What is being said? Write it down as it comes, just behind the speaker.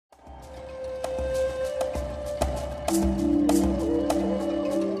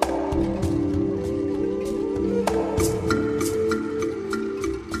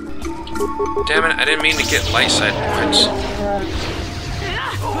Damn it, I didn't mean to get light side points.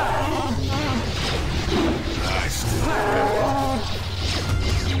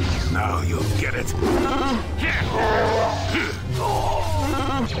 Now you'll get it.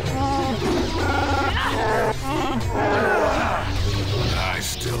 I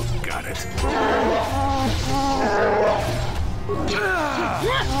still got it.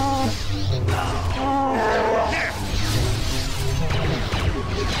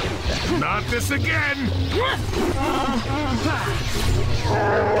 Not this again!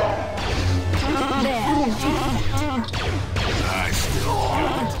 I still got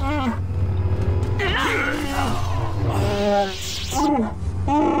it.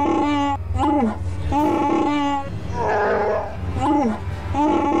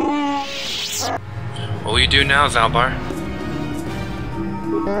 What will you do now, Zalbar?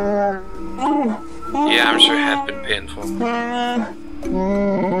 Yeah, I'm sure it had been painful.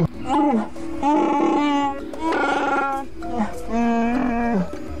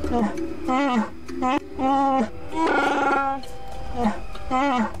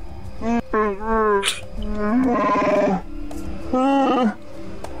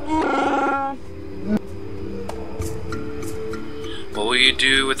 What will you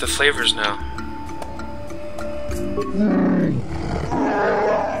do with the flavors now?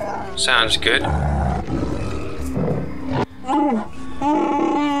 Sounds good.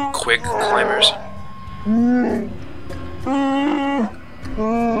 Quick climbers.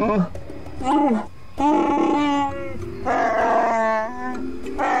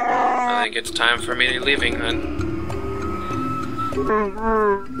 I think it's time for me leaving then.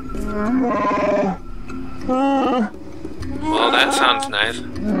 Well, that sounds nice.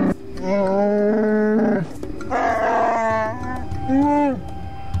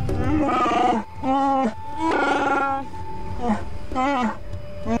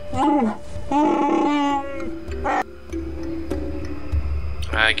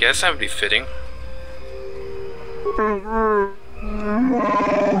 I guess that would be fitting.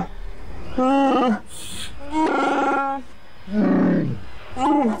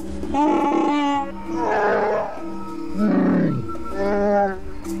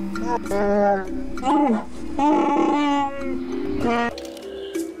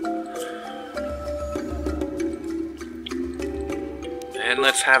 And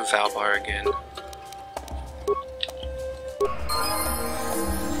let's have Zalbar again.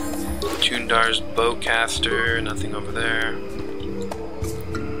 Tundar's bowcaster, nothing over there.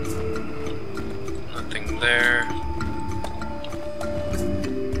 Nothing there.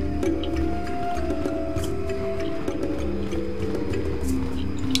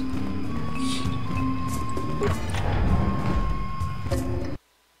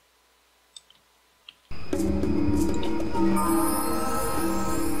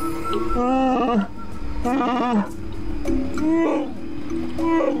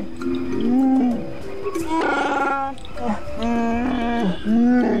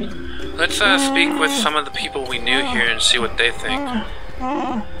 Let's speak with some of the people we knew here and see what they think.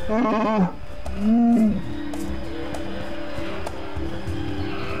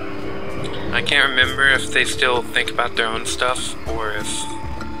 I can't remember if they still think about their own stuff or if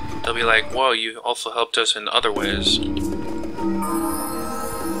they'll be like, whoa, you also helped us in other ways.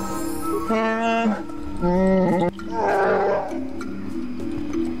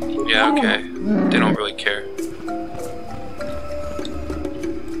 Yeah, okay. They don't really care.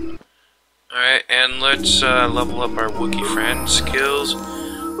 Alright, and let's level up our Wookiee friend skills.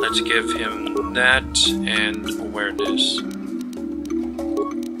 Let's give him that and awareness.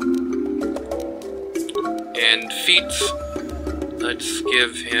 And feats, let's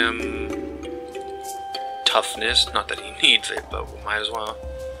give him toughness. Not that he needs it, but we might as well.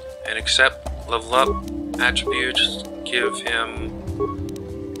 And accept, level up, attributes, give him...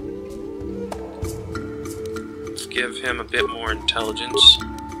 Let's give him a bit more intelligence.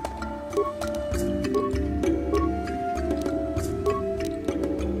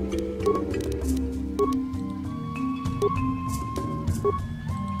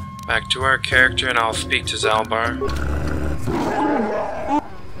 Back to our character, and I'll speak to Zalbar.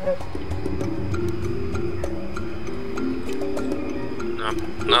 No,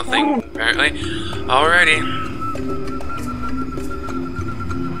 nothing, apparently. Alrighty.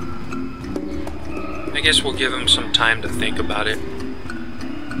 I guess we'll give him some time to think about it.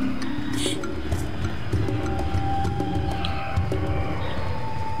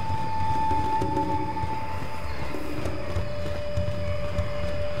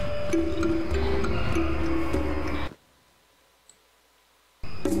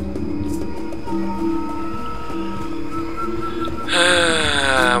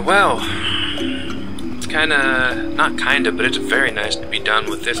 Not kinda, but it's very nice to be done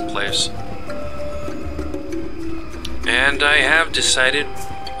with this place. And I have decided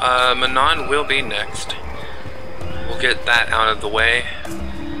Manon will be next. We'll get that out of the way.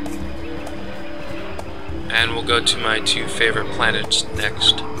 And we'll go to my 2 favorite planets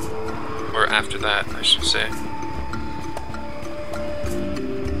next. Or after that, I should say.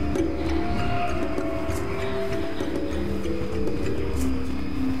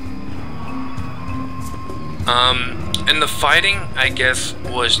 And the fighting, I guess,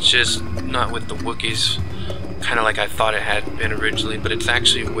 was just not with the Wookiees, kind of like I thought it had been originally, but it's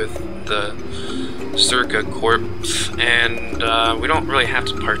actually with the Circa Corps, and we don't really have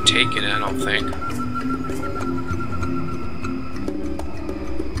to partake in it, I don't think.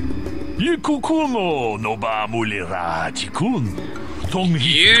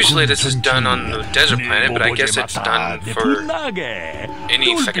 Usually this is done on the desert planet, but I guess it's done for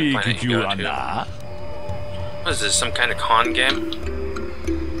any second planet you go to. What is this, some kind of con game?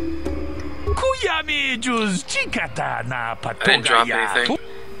 I didn't drop anything.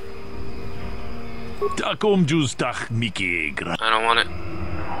 I don't want it.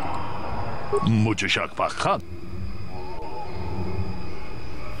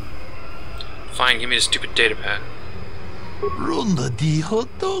 Fine, give me the stupid data pad. What the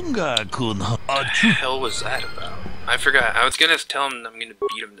hell was that about? I forgot. I was gonna tell him I'm gonna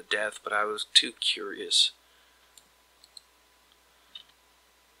beat him to death, but I was too curious.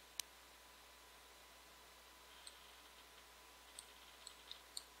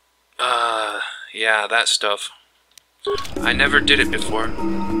 Yeah, that stuff. I never did it before.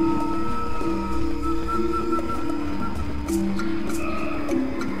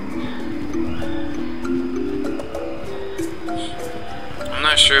 I'm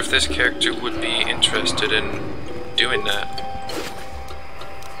not sure if this character would be interested in doing that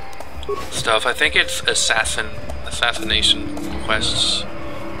stuff. I think it's assassination quests.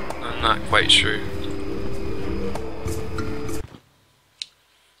 I'm not quite sure.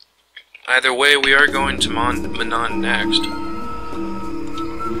 Either way, we are going to Manon next.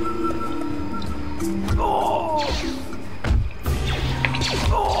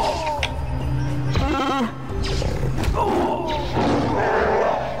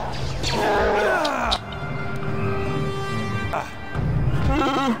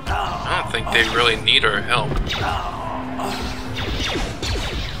 I don't think they really need our help.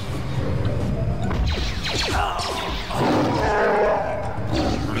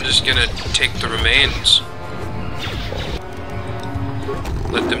 I'm just gonna take the remains.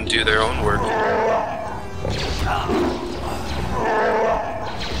 Let them do their own work. I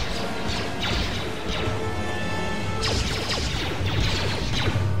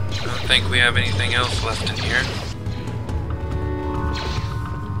don't think we have anything else left in here.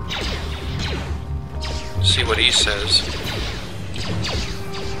 See what he says.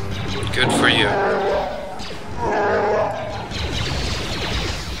 Good for you.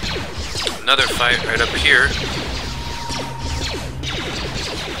 Another fight right up here.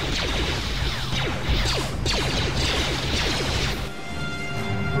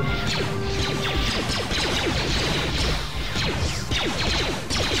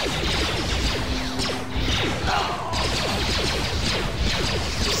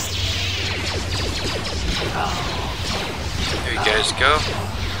 There you guys go.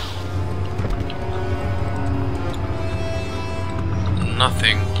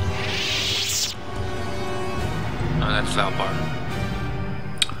 Nothing. Oh, that's Valbar.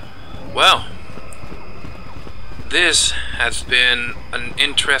 Well, this has been an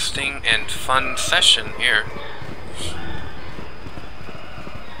interesting and fun session here.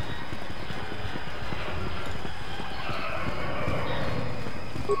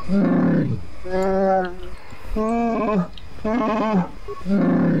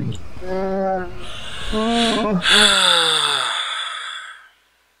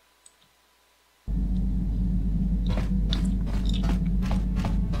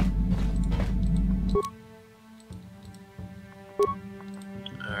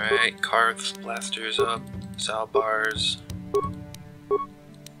 Alright, Karth's blasters up, Zalbar's.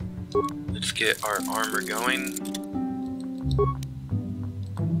 Let's get our armor going.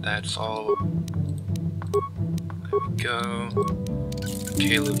 That's all. There we go.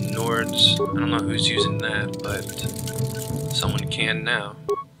 Caleb Nords. I don't know who's using that, but someone can now.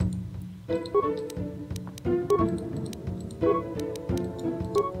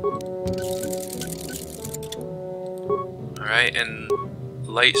 Alright, and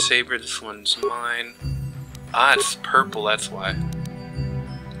lightsaber, this one's mine. Ah, it's purple, that's why.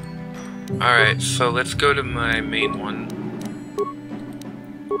 Alright, so let's go to my main one.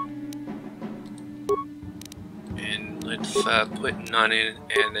 And Let's put none in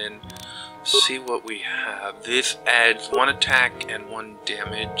and then see what we have. This adds 1 attack and 1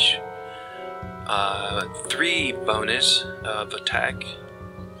 damage. 3 bonus of attack.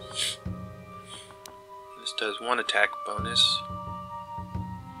 This does 1 attack bonus.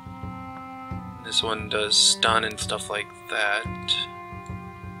 This one does stun and stuff like that.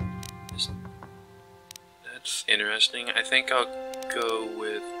 That's interesting. I think I'll go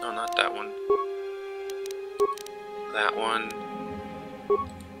with... no, not that one. That one.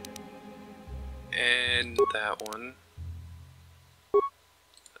 And that one.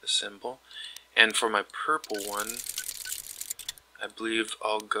 A symbol. And for my purple one, I believe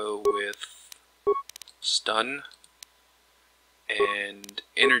I'll go with stun and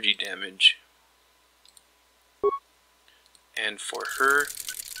energy damage. And for her,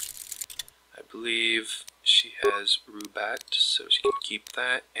 I believe she has Rubat, so she can keep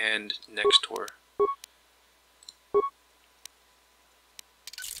that, and Nextor.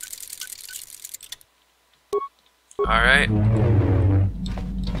 Alright.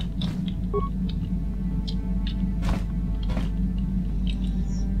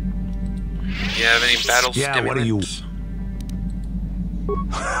 You have any battle stimulants? What are you?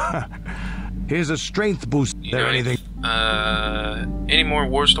 Here's a strength boost. You know anything? Any more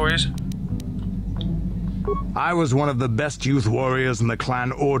war stories? I was one of the best youth warriors in the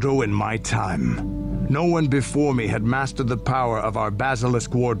clan Ordo in my time. No one before me had mastered the power of our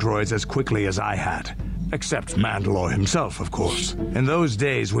basilisk war droids as quickly as I had. Except Mandalore himself, of course. In those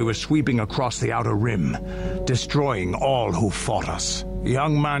days, we were sweeping across the Outer Rim, destroying all who fought us.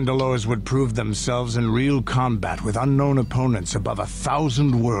 Young Mandalores would prove themselves in real combat with unknown opponents above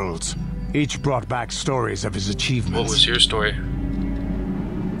 1,000 worlds. Each brought back stories of his achievements. What was your story?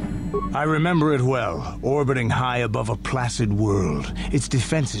 I remember it well, orbiting high above a placid world, its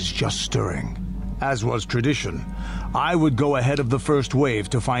defenses just stirring. As was tradition, I would go ahead of the first wave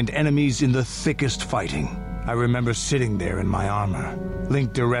to find enemies in the thickest fighting. I remember sitting there in my armor,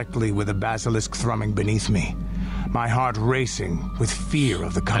 linked directly with a basilisk thrumming beneath me, my heart racing with fear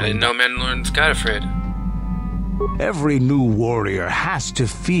of the coming. I didn't know Mandalore's got afraid. Every new warrior has to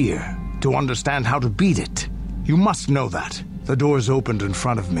fear to understand how to beat it. You must know that. The doors opened in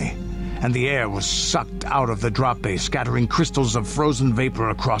front of me, and the air was sucked out of the drop bay, scattering crystals of frozen vapor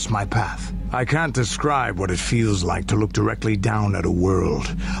across my path. I can't describe what it feels like to look directly down at a world,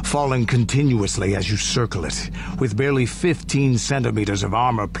 falling continuously as you circle it, with barely 15 centimeters of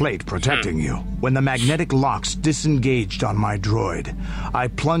armor plate protecting you. When the magnetic locks disengaged on my droid, I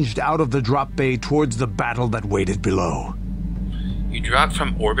plunged out of the drop bay towards the battle that waited below. You dropped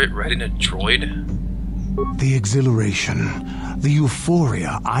from orbit right in a droid? The exhilaration, the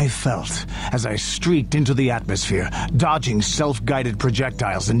euphoria I felt as I streaked into the atmosphere, dodging self-guided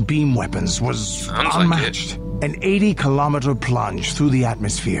projectiles and beam weapons was unmatched. An 80-kilometer plunge through the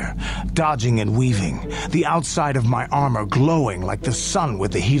atmosphere, dodging and weaving, the outside of my armor glowing like the sun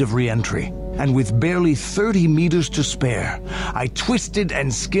with the heat of re-entry. And with barely 30 meters to spare, I twisted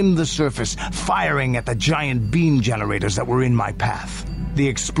and skimmed the surface, firing at the giant beam generators that were in my path. The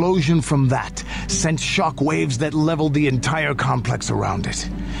explosion from that sent shock waves that leveled the entire complex around it.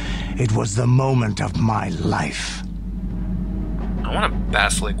 It was the moment of my life. I want a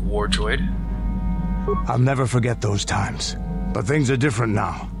basilisk war droid. I'll never forget those times. But things are different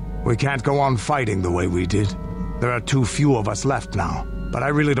now. We can't go on fighting the way we did. There are too few of us left now. But I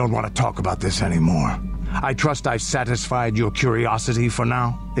really don't want to talk about this anymore. I trust I've satisfied your curiosity for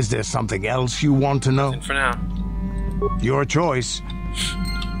now. Is there something else you want to know? Nothing for now. Your choice.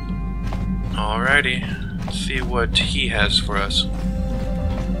 Alrighty. Let's see what he has for us.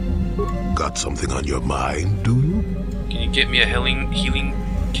 Got something on your mind, do you? Can you get me a healing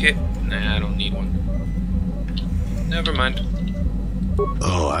kit? Nah, I don't need one. Never mind.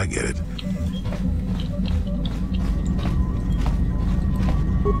 Oh, I get it.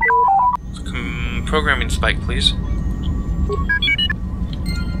 Programming spike, please.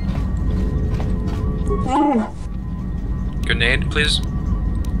 Grenade, please.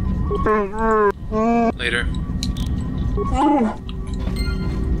 Later.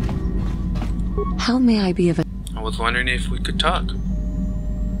 How may I be of a... I was wondering if we could talk.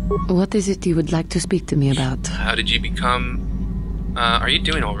 What is it you would like to speak to me about? How did you become... are you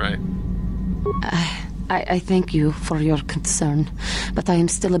doing alright? I thank you for your concern, but I am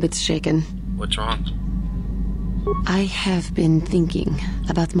still a bit shaken. What's wrong? I have been thinking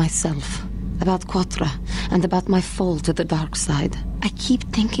about myself, about Kotor, and about my fall to the dark side. I keep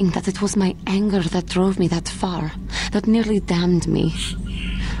thinking that it was my anger that drove me that far, that nearly damned me.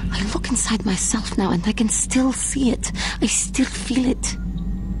 I look inside myself now and I can still see it. I still feel it.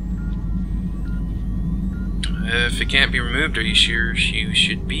 If it can't be removed, are you sure you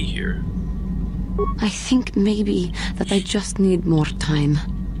should be here? I think maybe that I just need more time.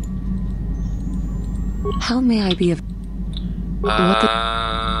 How may I be of...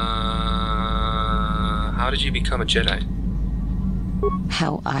 How did you become a Jedi?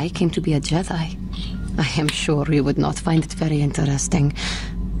 How I came to be a Jedi? I am sure you would not find it very interesting.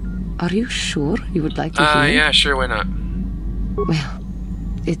 Are you sure you would like to hear? Yeah, sure, why not? Well,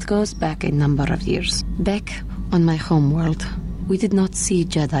 it goes back a number of years. Back on my homeworld, we did not see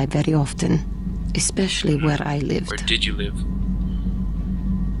Jedi very often, especially where I lived. Where did you live?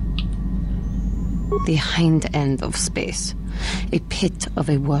 The hind end of space. A pit of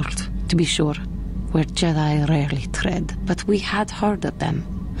a world, to be sure, where Jedi rarely tread, but we had heard of them.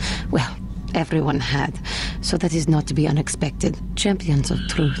 Well, everyone had, so that is not to be unexpected. Champions of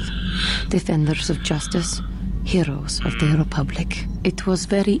truth, defenders of justice, heroes of the Republic. It was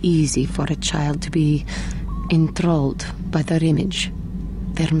very easy for a child to be enthralled by their image,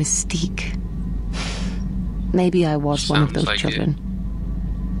 their mystique. Maybe I was one of those children.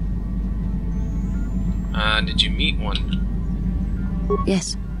 Did you meet one?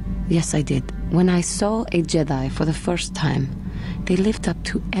 Yes. Yes, I did. When I saw a Jedi for the first time, they lived up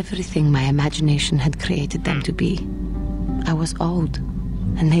to everything my imagination had created them to be. I was awed,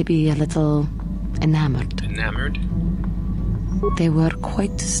 and maybe a little enamored. Enamored? They were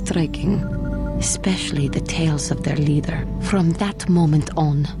quite striking, especially the tales of their leader. From that moment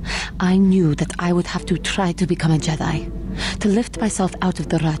on, I knew that I would have to try to become a Jedi, to lift myself out of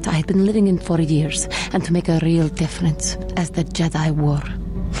the rut I had been living in for years, and to make a real difference as the Jedi were.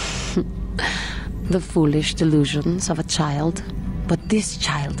 The foolish delusions of a child, but this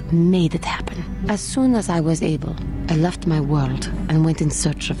child made it happen. As soon as I was able, I left my world and went in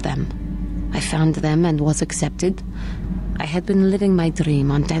search of them. I found them and was accepted. I had been living my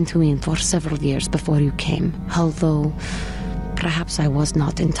dream on Dantooine for several years before you came, although perhaps I was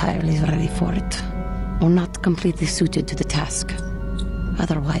not entirely ready for it, or not completely suited to the task.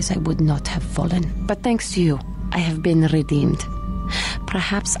 Otherwise, I would not have fallen. But thanks to you, I have been redeemed.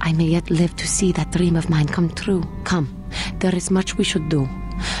 Perhaps I may yet live to see that dream of mine come true. Come, there is much we should do.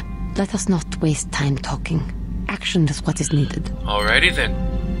 Let us not waste time talking. Action is what is needed. Alrighty then.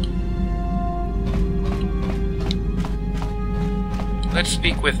 Let's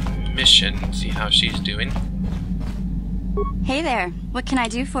speak with Mission, see how she's doing. Hey there, what can I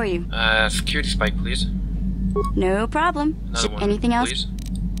do for you? Security spike, please. No problem. Another one, anything else? please.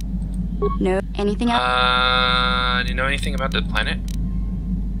 No, anything else? Do you know anything about the planet?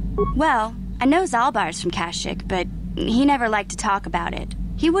 Well, I know Zalbar's from Kashyyyk, but he never liked to talk about it.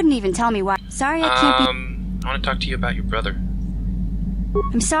 He wouldn't even tell me why. Sorry I can't be... I want to talk to you about your brother.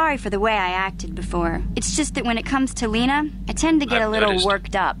 I'm sorry for the way I acted before. It's just that when it comes to Lena, I tend to get a little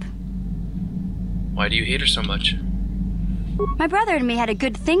worked up. Why do you hate her so much? My brother and me had a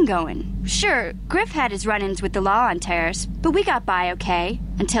good thing going. Sure, Griff had his run-ins with the law on Terrace, but we got by okay,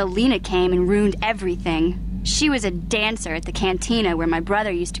 until Lena came and ruined everything. She was a dancer at the cantina where my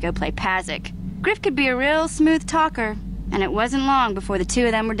brother used to go play Kashyyyk. Griff could be a real smooth talker, and it wasn't long before the two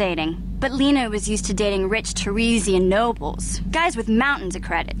of them were dating. But Lena was used to dating rich Teresian nobles, guys with mountains of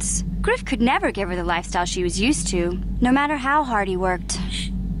credits. Griff could never give her the lifestyle she was used to, no matter how hard he worked.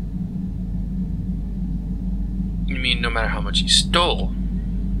 You mean no matter how much he stole?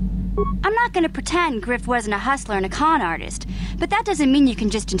 I'm not gonna pretend Griff wasn't a hustler and a con artist, but that doesn't mean you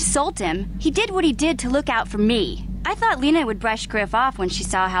can just insult him. He did what he did to look out for me. I thought Lena would brush Griff off when she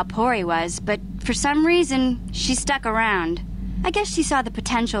saw how poor he was, but for some reason, she stuck around. I guess she saw the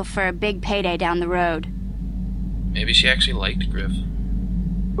potential for a big payday down the road. Maybe she actually liked Griff.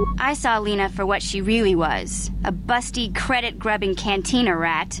 I saw Lena for what she really was, a busty, credit-grubbing cantina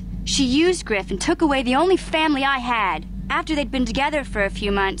rat. She used Griff and took away the only family I had. After they'd been together for a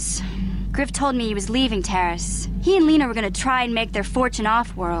few months, Griff told me he was leaving Terrace. He and Lena were gonna try and make their fortune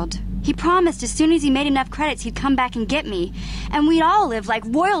off-world. He promised as soon as he made enough credits he'd come back and get me, and we'd all live like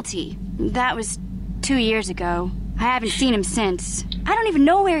royalty. That was 2 years ago. I haven't seen him since. I don't even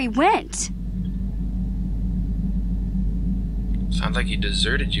know where he went. Sounds like he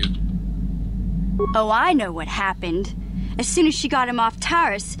deserted you. Oh, I know what happened. As soon as she got him off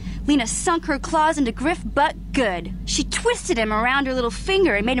Terrace, Lena sunk her claws into Griff but good. She twisted him around her little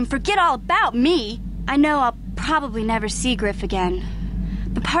finger and made him forget all about me. I know I'll probably never see Griff again.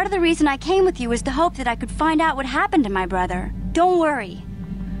 But part of the reason I came with you was the hope that I could find out what happened to my brother. Don't worry.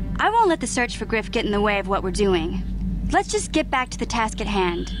 I won't let the search for Griff get in the way of what we're doing. Let's just get back to the task at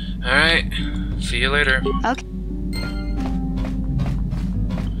hand. Alright, see you later. Okay.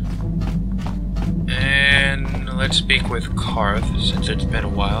 And let's speak with Karth, since it's been a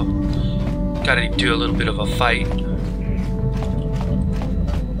while. gotta do a little bit of a fight.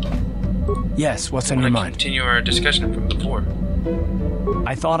 Yes, what's on your mind? Continue our discussion from before.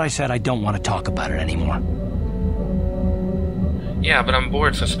 I thought I said I don't want to talk about it anymore. Yeah, but I'm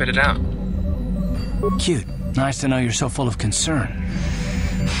bored, so spit it out. Cute. Nice to know you're so full of concern.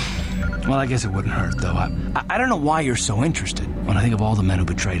 Well, I guess it wouldn't hurt, though. I don't know why you're so interested. When I think of all the men who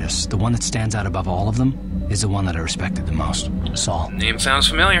betrayed us, the one that stands out above all of them is the one that I respected the most. Saul. Name sounds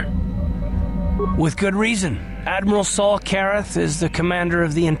familiar. With good reason. Admiral Saul Kareth is the commander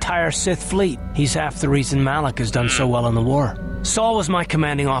of the entire Sith fleet. He's half the reason Malak has done so well in the war. Saul was my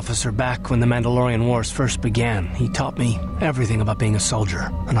commanding officer back when the Mandalorian Wars first began. He taught me everything about being a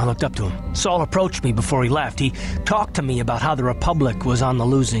soldier, and I looked up to him. Saul approached me before he left. He talked to me about how the Republic was on the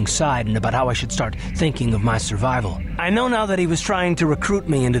losing side and about how I should start thinking of my survival. I know now that he was trying to recruit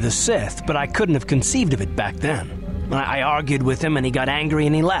me into the Sith, but I couldn't have conceived of it back then. I argued with him and he got angry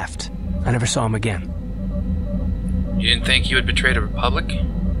and he left. I never saw him again. You didn't think you would betray the Republic?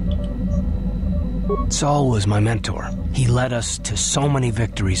 Saul was my mentor. He led us to so many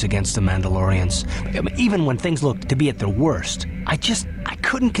victories against the Mandalorians. Even when things looked to be at their worst, I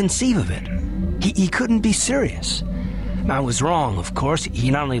couldn't conceive of it. He couldn't be serious. I was wrong, of course.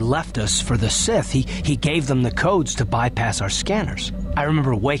 He not only left us for the Sith, he gave them the codes to bypass our scanners. I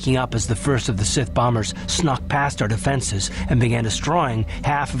remember waking up as the first of the Sith bombers snuck past our defenses and began destroying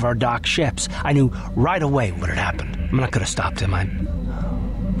half of our docked ships. I knew right away what had happened. I mean, I could have stopped him. I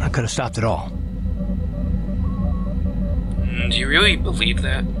could have stopped it all. Do you really believe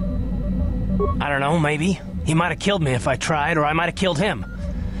that? I don't know, maybe. He might have killed me if I tried, or I might have killed him.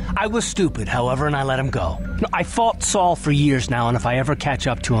 I was stupid, however, and I let him go. I fought Saul for years now, and if I ever catch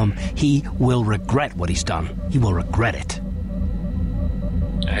up to him, he will regret what he's done. He will regret it.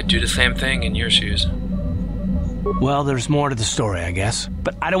 I'd do the same thing in your shoes. Well, there's more to the story, I guess.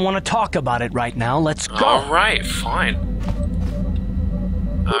 But I don't want to talk about it right now. Let's go. Alright, fine.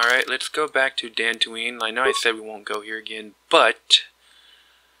 Alright, let's go back to Dantooine. I know I said we won't go here again, but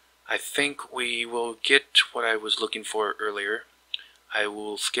I think we will get what I was looking for earlier. I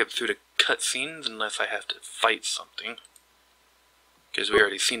will skip through the cutscenes unless I have to fight something, because we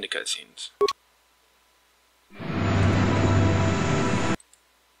already seen the cutscenes.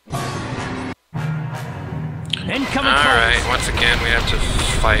 Alright, once again we have to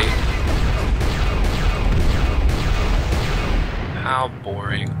fight. How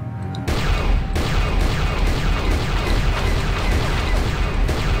boring.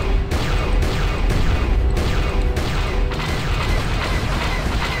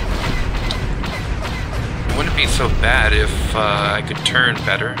 It wouldn't be so bad if I could turn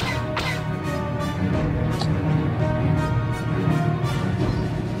better.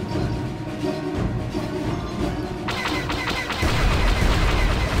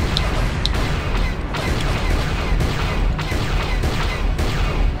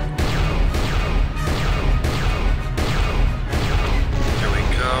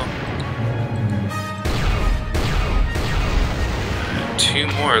 Two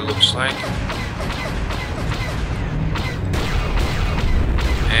more, it looks like.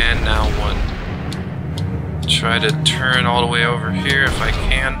 And now one. Try to turn all the way over here if I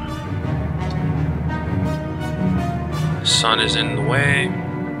can. The sun is in the way.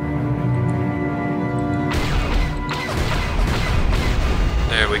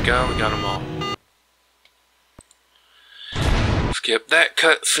 There we go, we got them all. Skip that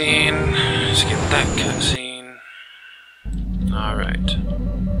cutscene. Skip that cutscene. Alright.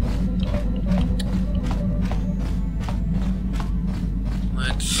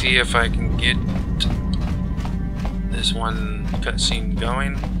 Let's see if I can get this one cutscene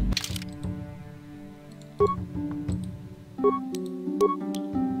going.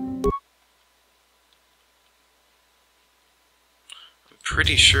 I'm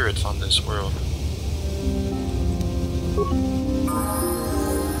pretty sure it's on this world.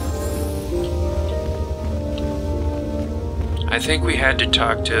 I think we had to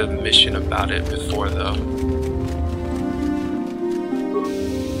talk to Mission about it before, though.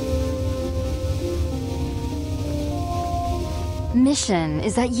 Mission,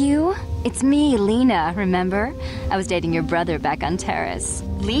 is that you? It's me, Lena, remember? I was dating your brother back on Terrace.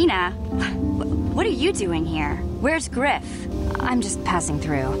 Lena? What are you doing here? Where's Griff? I'm just passing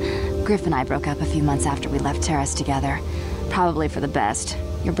through. Griff and I broke up a few months after we left Terrace together. Probably for the best.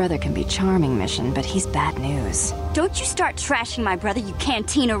 Your brother can be charming, Mission, but he's bad news. Don't you start trashing my brother, you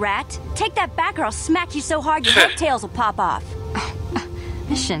cantina rat! Take that back or I'll smack you so hard your coattails will pop off!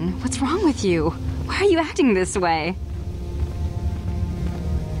 Mission, what's wrong with you? Why are you acting this way?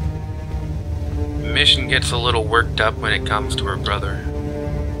 Mission gets a little worked up when it comes to her brother.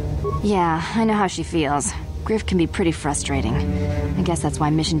 Yeah, I know how she feels. Griff can be pretty frustrating. I guess that's why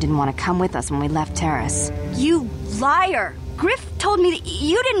Mission didn't want to come with us when we left Terrace. You liar! Griff told me that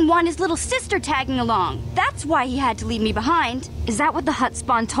you didn't want his little sister tagging along. That's why he had to leave me behind. Is that what the hut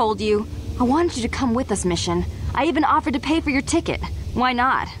spawn told you? I wanted you to come with us, Mission. I even offered to pay for your ticket. Why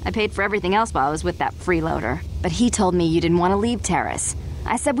not? I paid for everything else while I was with that freeloader. But he told me you didn't want to leave Terrace.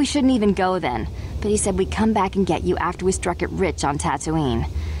 I said we shouldn't even go then. But he said we'd come back and get you after we struck it rich on Tatooine.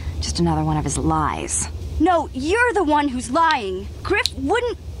 Just another one of his lies. No, you're the one who's lying. Griff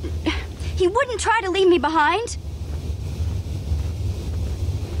wouldn't... He wouldn't try to leave me behind.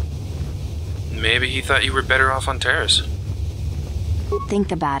 Maybe he thought you were better off on Terrace.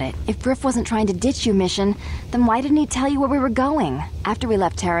 Think about it. If Griff wasn't trying to ditch you, Mission, then why didn't he tell you where we were going? After we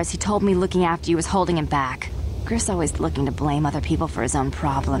left Terrace, he told me looking after you was holding him back. Griff's always looking to blame other people for his own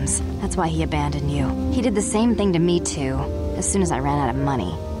problems. That's why he abandoned you. He did the same thing to me, too. As soon as I ran out of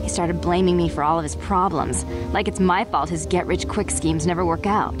money, he started blaming me for all of his problems. Like it's my fault his get-rich-quick schemes never work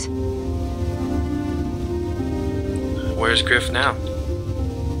out. Where's Griff now?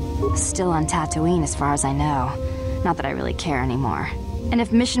 Still on Tatooine, as far as I know. Not that I really care anymore. And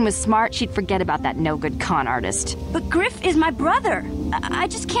if Mission was smart, she'd forget about that no-good con artist. But Griff is my brother. I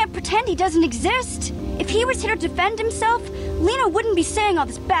just can't pretend he doesn't exist. If he was here to defend himself, Lena wouldn't be saying all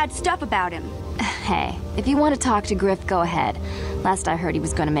this bad stuff about him. Hey, if you want to talk to Griff, go ahead. Last I heard, he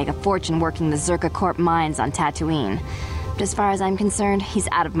was going to make a fortune working the Zerka Corp mines on Tatooine. But as far as I'm concerned, he's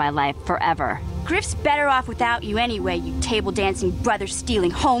out of my life forever. Griff's better off without you anyway, you table-dancing,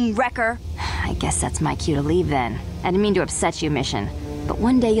 brother-stealing home wrecker. I guess that's my cue to leave then. I didn't mean to upset you, Mission. But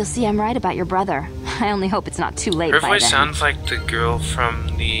one day you'll see I'm right about your brother. I only hope it's not too late Her by voice then. sounds like the girl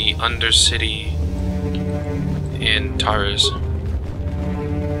from the Undercity in Taras.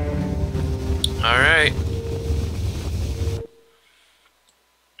 Alright.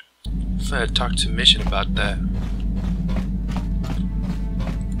 So I talked to Mission about that.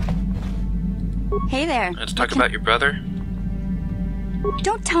 Hey there. Let's talk about your brother.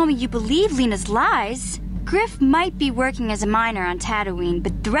 Don't tell me you believe Lena's lies. Griff might be working as a miner on Tatooine,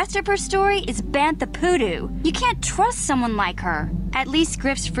 but the rest of her story is Bantha Poodoo. You can't trust someone like her. At least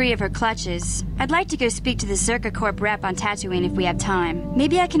Griff's free of her clutches. I'd like to go speak to the Zerka Corp rep on Tatooine if we have time.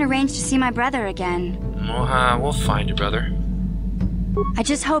 Maybe I can arrange to see my brother again. We'll find your brother. I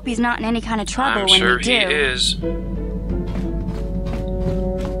just hope he's not in any kind of trouble I'm when sure we do. he is.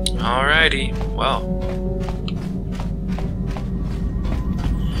 Alrighty, well.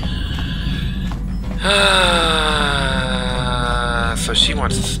 So she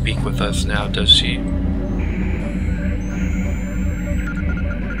wants to speak with us now, does she?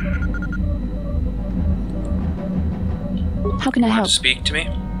 How can I Want help? to speak to me?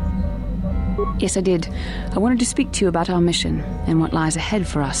 Yes, I did. I wanted to speak to you about our mission and what lies ahead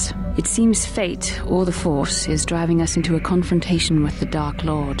for us. It seems fate, or the Force, is driving us into a confrontation with the Dark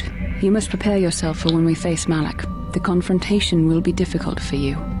Lord. You must prepare yourself for when we face Malak. The confrontation will be difficult for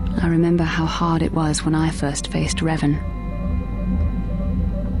you. I remember how hard it was when I first faced Revan.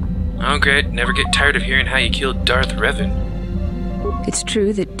 Oh great, never get tired of hearing how you killed Darth Revan. It's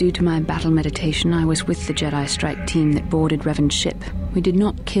true that due to my battle meditation, I was with the Jedi strike team that boarded Revan's ship. We did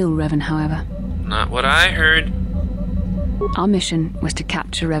not kill Revan, however. Not what I heard. Our mission was to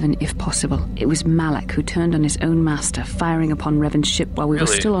capture Revan if possible. It was Malak who turned on his own master, firing upon Revan's ship while we were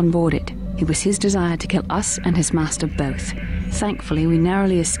still on board it. It was his desire to kill us and his master both. Thankfully, we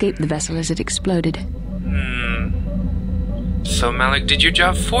narrowly escaped the vessel as it exploded. So Malak did your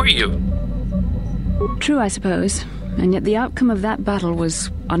job for you. True, I suppose. And yet the outcome of that battle was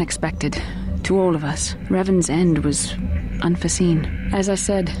unexpected. To all of us. Revan's end was unforeseen. As I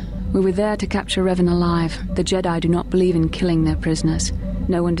said, we were there to capture Revan alive. The Jedi do not believe in killing their prisoners.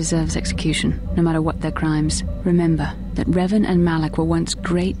 No one deserves execution, no matter what their crimes. Remember that Revan and Malak were once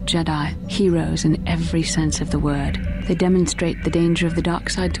great Jedi, heroes in every sense of the word. They demonstrate the danger of the dark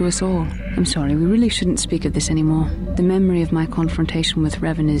side to us all. I'm sorry, we really shouldn't speak of this anymore. The memory of my confrontation with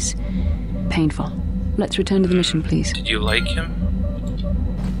Revan is painful. Let's return to the mission, please. Did you like him?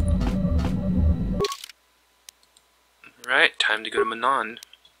 Right, time to go to Manon.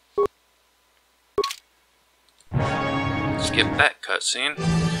 Skip that cutscene.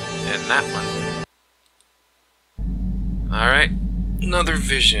 And that one. Alright, another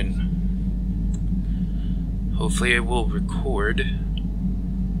vision. Hopefully it will record.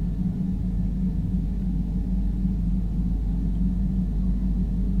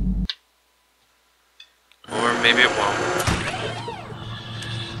 Or maybe it won't.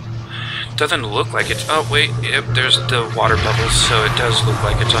 Doesn't look like it's... Oh, wait. Yep, there's the water bubbles, so it does look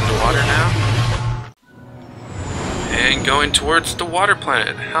like it's underwater now. And going towards the water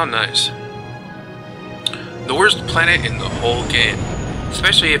planet. How nice. The worst planet in the whole game.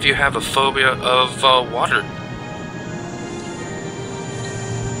 Especially if you have a phobia of water.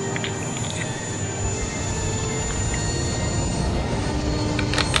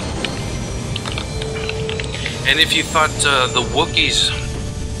 And if you thought the Wookiees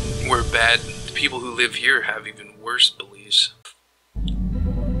were bad, the people who live here have even worse beliefs.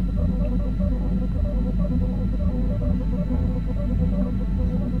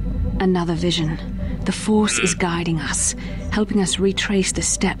 Another vision. The Force is guiding us, helping us retrace the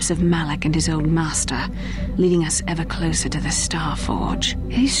steps of Malak and his old master, leading us ever closer to the Star Forge.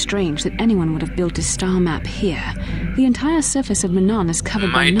 It is strange that anyone would have built a star map here. The entire surface of Manon is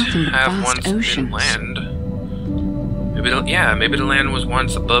covered by nothing but vast oceans. Land. Maybe the land was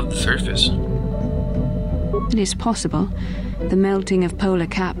once above the surface. It is possible. The melting of polar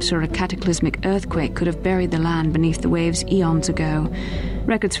caps or a cataclysmic earthquake could have buried the land beneath the waves eons ago.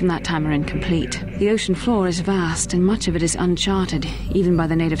 Records from that time are incomplete. The ocean floor is vast, and much of it is uncharted, even by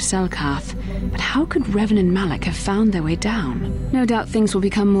the native Selkath. But how could Revan and Malak have found their way down? No doubt things will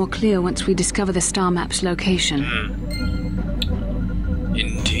become more clear once we discover the star map's location.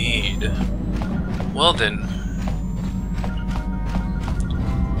 Indeed. Well then.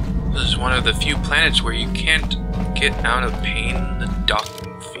 This is one of the few planets where you can't get out of paying the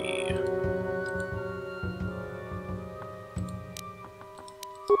docking fee.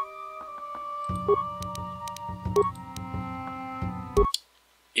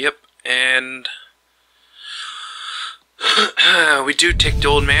 Yep, and we do take the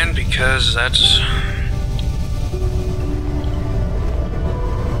old man because that's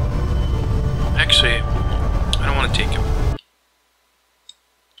actually I don't want to take him.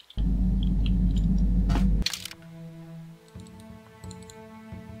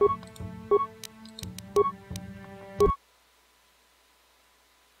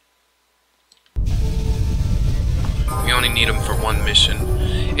 We only need him for one mission.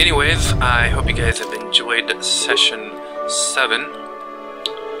 Anyways, I hope you guys have enjoyed session 7.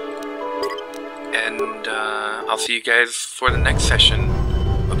 And I'll see you guys for the next session.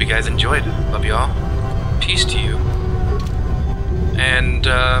 Hope you guys enjoyed. Love you all. Peace to you. And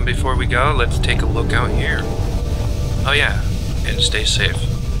before we go, let's take a look out here. Oh yeah, and stay safe.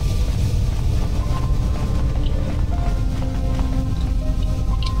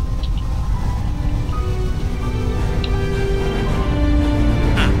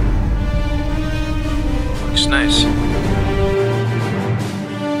 Looks nice.